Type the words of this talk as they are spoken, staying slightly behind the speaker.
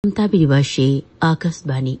Tabiribashi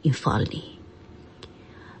Akasbani Imphal.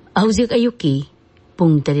 Hauzik ayuki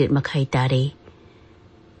pung 8:00 tare.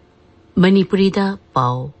 Manipurida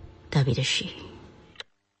pau tabirashi.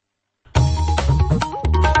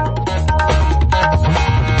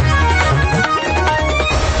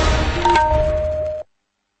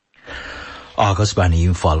 Akasbani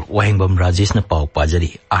Imphal Wahengbam Rajesh na pau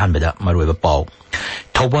pajari ahanbada marueba pau.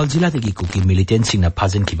 Thawbal jila dagi kuki militant singna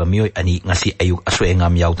phajan khiba mioi ani ngasi ayuk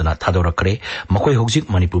aswengam yaudana thadorakre makoi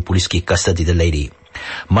hojik Manipur police ki custody da leiri.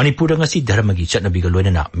 Manipur ngasi dharmagi chatnabiga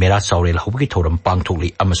loinana mera saurel hobgi thoram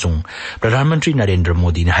pangthokli amasung Pradhan Mantri Narendra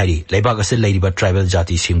Modi na hari leibak ase leiriba tribal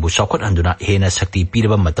jati singbu saukhat anduna hena sakti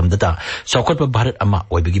piraba matamdata saukhatba Bharat ama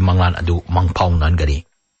oibagi manglan adu mangphau ngangari.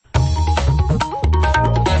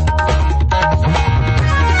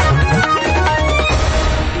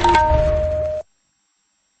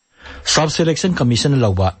 Sub-Selection Commission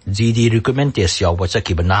lauba GD recruitment test yauba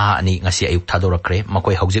chakiba naha ani ngasi ayuk thadorakre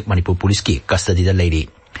makoi hojik Manipur police ki custody da leiri.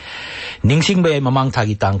 Ningsing bay mamang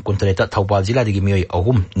thagi tang kuntreta Thawbal jila digi mioi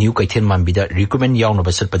ahum new kaithen mambida recruitment yauna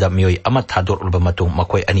basatpada mioi ama thador ulba matung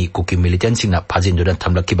makoi ani kuki militant singna phajindudan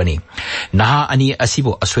thamlakibani. Naha ani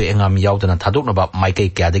asibo aswe engam yaudana thadoknaba maikai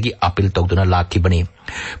kyadagi appeal tawduna lakibani.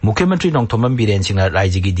 Mukhyamantri Nongthomam Biren Singha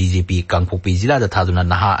Raijigi DGP Kangpokpi Jila da thaduna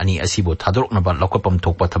naha ani asibo thadoroknaba lokapam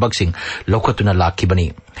thokpa thabaksing lokhatuna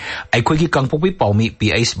lakibani. Aikoigi Kangpokpi Paumi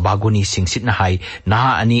PS Bagoni Singsit na hai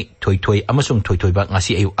naha ani thoithoi amasung thoithoiba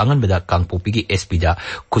ngasi ayu anganbada Kangpokpi gi SP da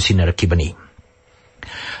kusinarakibani.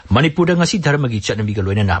 Manipur ngasi dharmagi chatnabiga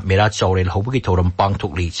loinana mera chaurel hobagi thoram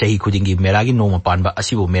pangthokli chahi khudingi meragi noma panba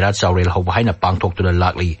asibo mera chaurel hoba haina pangthoktuna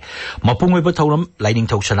lakli mapungweba thoram lining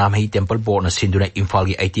thok sanam hi temple board na sinduna Imphal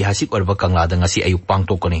gi aitihasik orba kanglada ngasi ayuk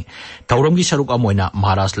pangthokani thoram gi saruk amoina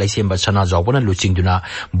Maharashtra laisemba sana jawbana luchingduna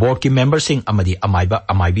board ki member sing amadi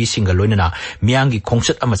amaibi singa loinana miyangi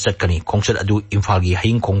khongsat ama chatkani khongsat adu Imphal gi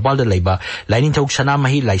haing khongbalda leiba lining thok sanam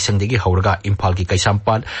hi laisangdegi hauraga Imphal gi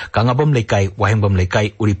kaisampal kangabam lekai Wahengbam lekai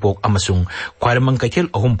Uripok amasung Khwaramang kaithel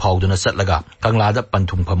ahum phauduna satlaga Kanglada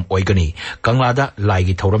panthumpham oigani Kanglada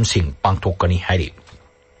laigi thoram sing pangthokani hairi.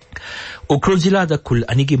 Ukhrul jila da khul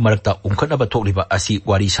anigi marakta umkhatnaba thokliba asi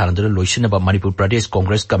wari sanaduna loisinaba Manipur Pradesh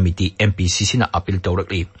Congress Committee MPCC na appeal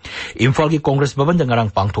tawrakli. Imphal gi Congress Bhavan da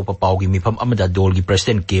ngarang pangthokpa paugi mifam amada dol gi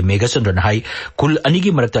President K Megachandran hai khul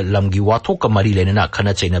anigi marakta lamgi wathok ka mari lenana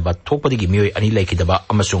khana chainaba thokpadigi mioi ani laikidaba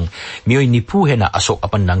amasung mioi nipu hena asok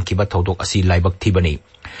apan nangkiba thodok asi laibak thibani.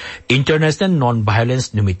 International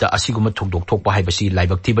Non-Violence Numita asiguma thokdok thokpa haibasi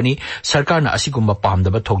laibak thibani sarkar na asiguma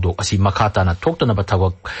pamdaba thokdok asi makhata na thoktanaba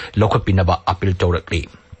thawak lokhapinaba appeal tawrakli.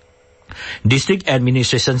 District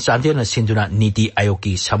Administration Chandel na sinduna Niti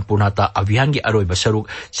Ayogi Sampurnata Abhiyan gi aroiba saruk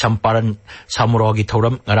Samparan Samurogi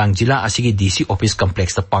thoram ngarang jila asigi DC Office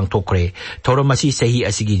Complex ta pangthokre thoram asi sahi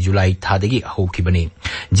asigi July thadagi hokibani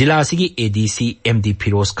jila asigi ADC MD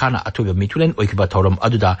Firoz Khan athuba mitulen oikiba thoram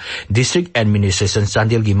aduda District Administration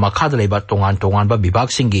Chandel gi makhada leiba tongan ba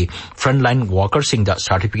bibhag singi frontline worker singda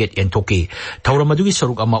certificate enthoki thoram adugi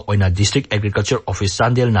saruk ama oina District Agriculture Office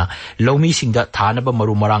Chandel na lomi singda thanaba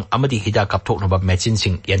maru marang amadi hida kapthoknaba machine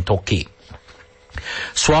sing yenthokki.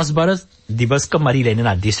 Swasth Bharat Divas ka mari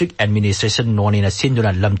lenana District Administration none na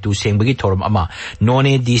sinduna lamtu sengbagi thoram ama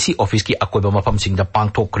none DC office ki akoiba mafam singda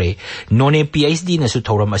pangthokre none PhD na su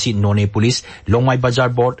thoram asi none police Longmai Bazar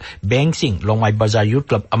board bank sing Longmai Bazar youth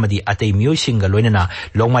club amadi atei mioi singa loinana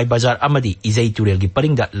Longmai Bazar amadi Izai Turel gi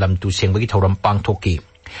paringda lamtu sengbagi thoram pangthokki.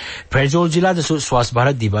 Faizol jila da su Swasth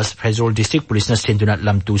Bharat Divas Faizol District Police na sinduna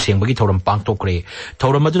lamtu sengbagi thoram pangthokre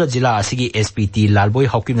thoram aduna jila asigi SPT Lalboi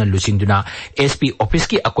Hawkim na lusingduna SP office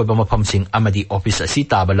ki akoiba mafam sing amadi office asi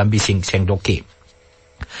taba lambi sing sengdokki.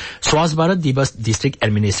 Swasth Bharat Divas District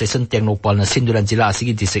Administration Tengnopal na sinduna jila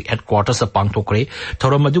asigi district headquarters sa pangthokre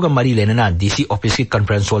thoram aduga mari lenana DC office ki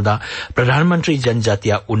conference hall da Pradhan Mantri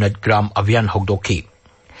Janjatiya Unnat Gram Abhiyan hokdokki.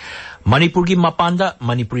 Manipur gi mapanda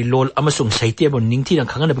Manipuri lol amasung saitebo ningthi na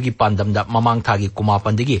khanganabagi pandamda mamang thagi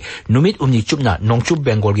kumapandagi numit umni chupna nongchup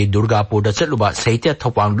Bengal gi Durgapur da chatluba saitya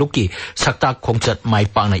thopang lukki sakta khongchat mai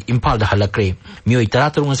pangna Imphal da halakre mioi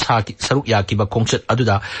taratarung saruk yakiba khongchat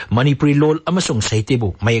aduda Manipuri lol amasung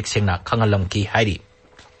saitebo mayek sengna khangalamki hairi.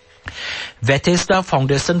 Bethesda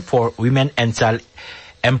Foundation for Women and Child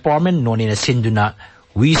Empowerment noni na sinduna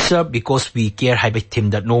We serve because we care haiba team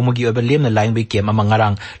that nomagi oba lem na line we kem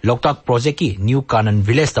amangarang Loktak project ki New Kanan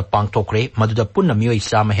Village ta pangthokre maduda punna mioi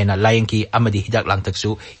sama hena layang ki amadi hidak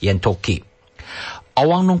langtaksu yenthokki.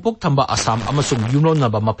 Awang nongpok thamba Assam amasung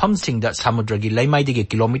yumlonaba mafamsingda samudragi laimaidagi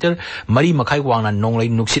kilometer mari makai wangna nonglai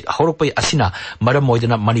nuksit horokpai asina maram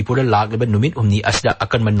moidana Manipur lagliba numit umni asida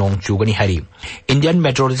akanma nong chugani hari. Indian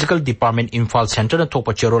Meteorological Department Imphal Center na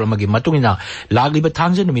thokpa cherol amagi matungina lagliba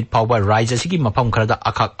thangja numit pawba rise asigi mafam kharada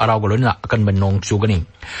akhak arawgalona akanma nong chugani.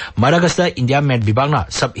 Maragasta India Met Vibagna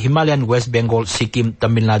sub Himalayan West Bengal Sikkim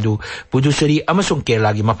Tamil Nadu Puducherry amasung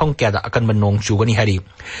Kerala gi mafam kyada akanma nong chugani hari.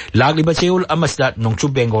 Lagliba cheol amasda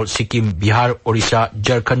Nongchu Bengal, Sikkim, Bihar, Orissa,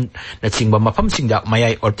 Jharkhand, na chingba mafamsingda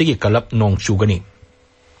mayai ortigi kalap nong chugani.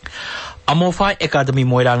 Amofa Academy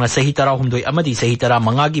Moirang na sahi tara humdoi amadi sahi tara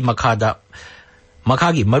mangagi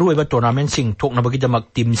makhagi maruiba tournament sing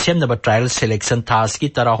thoknabagidamak team semnaba trial selection task ki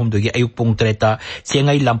tara humdoi ayuk pung treta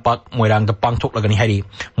chengai lampak Moirang da pangthoklagani hari.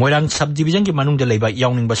 Moirang subdivision ki manungda leiba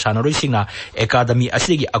yawningba sanaroi singna academy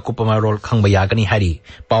asigi akupama role khangba yagani hari.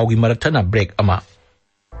 Paugi marathana break ama.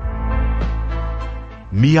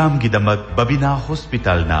 Miyam gidamak Babina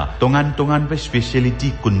Hospital na tongan ba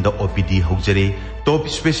specialty kunda OPD hogjare top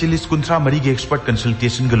specialist kuntra marigi expert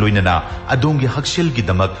consultation galoina na adongi haksel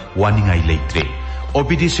gidamak waningai leitre.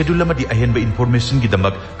 OPD schedule amadi ahenba information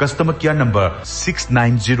gidamak customer care number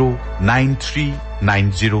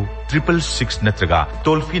 690939066 natraga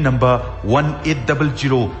toll free number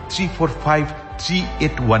 18003453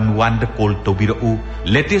 3811 da call tobirau.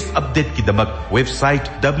 Latest update ki damak website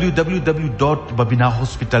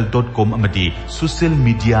www.babinahospital.com amadi social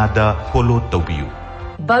media da follow tobiu.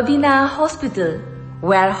 Babina Hospital,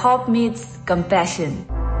 where hope meets compassion.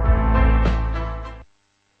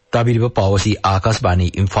 Tabiriba pawasi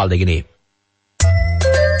Akashbani Imphal dagini.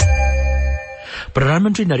 Pradhan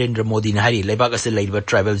Mantri Narendra Modi na hari leibak ase leiba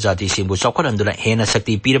tribal jati singbu chokhat anduna hena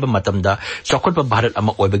sakti piraba matamda chokhat pa Bharat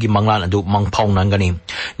ama oibagi manglan adu mangphaunan gani.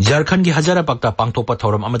 Jharkhand gi Hazara Pakta pangthopa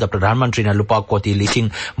thoram amada Pradhan Mantri na lupa koti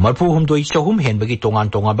lising marphu humdoi chahum henbagi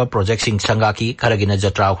tongan ba project sing sangaki kharagina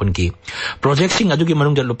jatra hunki. Project sing adugi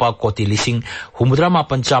manungda lupa koti lising humudra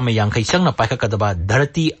mapan chama yangkai changna paikakadaba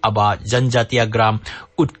dharati aba janjatiya gram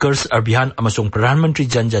Utkarsh Abhiyan amasung Pradhan Mantri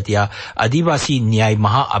Janjatiya Adivasi Nyay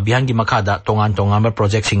Maha Abhiyan gi makhada tongan ba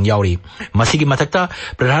project sing yauri. Masigi mathakta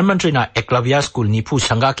Pradhan Mantri na Eklavya School nipu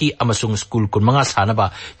sangaki amasung school kunmanga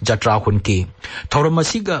sanaba jatra hunki. Thoram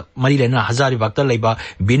masiga marilena Hazaribagta leiba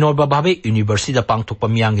Binoba Bhabe University da pangthokpa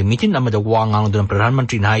miyang gi mitin amada wangang dun Pradhan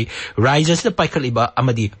Mantri nai rises da paikhaliba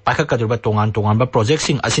amadi paikakadurba tongan ba project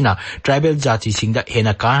sing asina tribal jati singda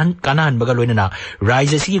hena kanahan baga loinana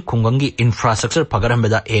rises gi khungangi infrastructure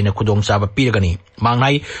pagaram da ena kudong chaba piragani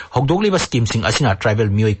mangnai hogdogliba scheme sing asina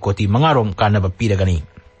tribal mioi koti mangarom kanaba piragani.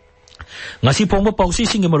 Ngasi phongba pausi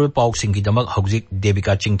singi maroi pauk singi damak hojik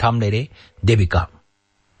Devika Chingtham leire. Devika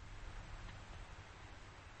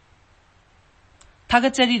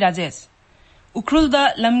Thagachari Rajesh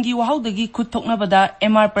Ukrulda lamgi wahaudagi khut thoknabada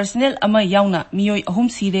MR personnel ama yauna mioi ahum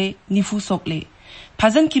sire nifu sokle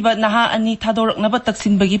Phazan kiba naha ani thadoraknaba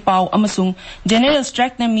taksinbagi pau amasung general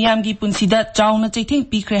strike na miyamgi punsida chauna chaithing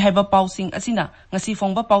pikre haiba pausing asina ngasi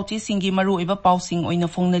phongba pauche singi maru eba pausing oina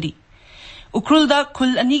phongnari. Ukrulda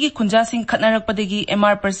khul anigi khunja sing khatnarakpadagi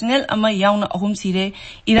MR personnel ama yauna ahum sire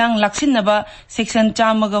irang laksinnaba section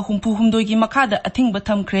chamaga humpu humdoigi makhada athingba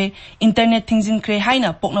thamkre internet thingjinkre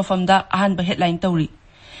haina poknafamda ahanba headline tawri.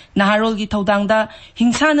 Naharol gi thaudangda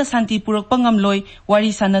hingsana santi purakpa ngamloi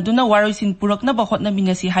wari sanaduna waroisin puraknaba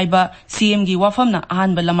hotnaminasi haiba CM gi wafamna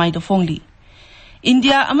ahanba lamai da phongli.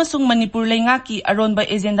 India amasung Manipur leingaki aronba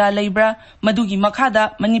agenda leibra madugi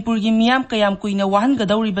makhada Manipur gi miyam kayam kuina wahan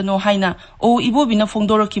gadauribano haina o ibobina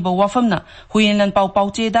phongdorokiba wafamna huyenan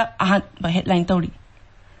pauche da ahanba headline tawri.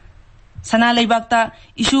 Sana leibakta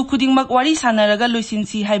issue khudingmak wari sanaraga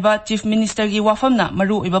loisinsi haiba chief minister gi wafamna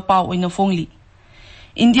maru iba pau oina phongli.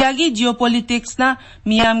 India gi geopolitics na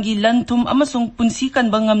miyam gi lanthum amasung punsi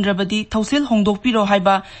kan bangam rabadi thausil hongdok piro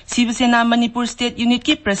haiba Sivasena Manipur State Unit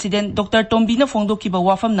ki President Dr. Tombina Phongdok ki ba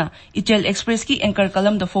wafamna Ichel Express ki anchor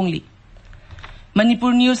kalam da phongli.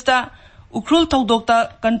 Manipur News ta Ukrul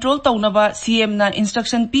thaudokta control taunaba CM na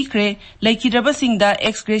instruction pikre laikhidraba singda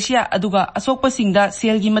ex gracia aduga asokpa singda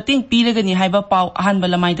sel gi mating piragani haiba pau ahan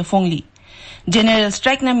balamai da phongli. General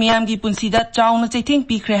strike na miyam gi punsida chauna chaithing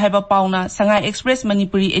pikre haiba pauna Sangai Express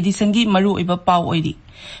Manipuri edition gi maru iba pau oidi.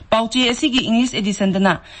 Pauche asigi English edition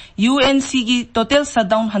dana UNC gi total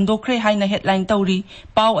shutdown handokre haina headline tawri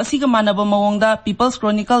pau asiga manaba mawongda People's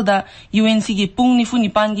Chronicle da UNC gi pung nifu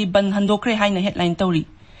nipan gi ban handokre haina headline tawri.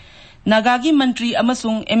 Nagagi Mantri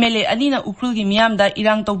amasung MLA anina Ukrul gi miyamda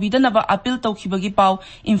irang tawbidanaba appeal tawkhibagi pau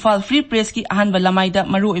Imphal Free Press ki ahanba lamaida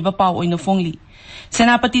maru iba pau oina phongli.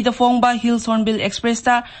 Senapati da Fongba Hills Hornbill Express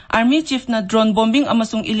ta Army Chief na drone bombing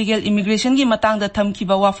amasung illegal immigration gi matang da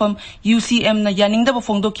thamkiba wafam UCM na yaningda ba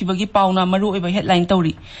fongdokkiba gi pauna maru oiba headline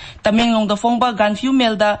tawri. Tamenglong da Fongba Ganfu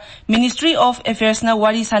Mail da Ministry of Affairs na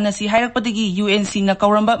wari sanasi hairakpadagi UNC na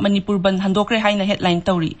kauramba Manipur ban handokre haina headline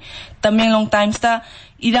tawri. Tamenglong Times ta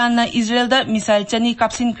Iran na Israel da missile chani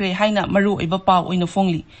kapsinkre haina maru oiba pau oina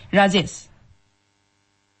fongli. Rajesh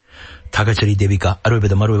Thagachari Devika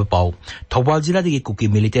Arubeda Maruba Pau Thawal Jila de Kuki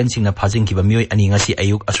militant sing na phajing ki ba myoy ani ngasi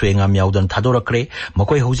ayuk aswenga myawdan thadorakre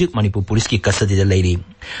makoi hojik Manipur police ki custody da leiri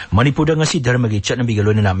Manipur da ngasi dharma gi chatnabi ga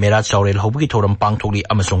loina mera chaurel hobgi thoram pangthokli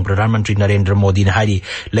amasung Pradhan Mantri Narendra Modi na hairi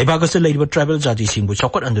leibagasa leiriba tribal jati singbu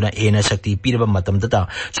chokot anduna ena shakti piraba matam data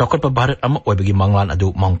chokot pa Bharat ama oibagi manglan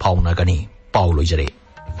adu mangphau na gani Pau loijare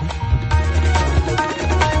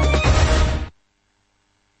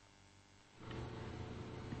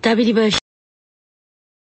Tabiriba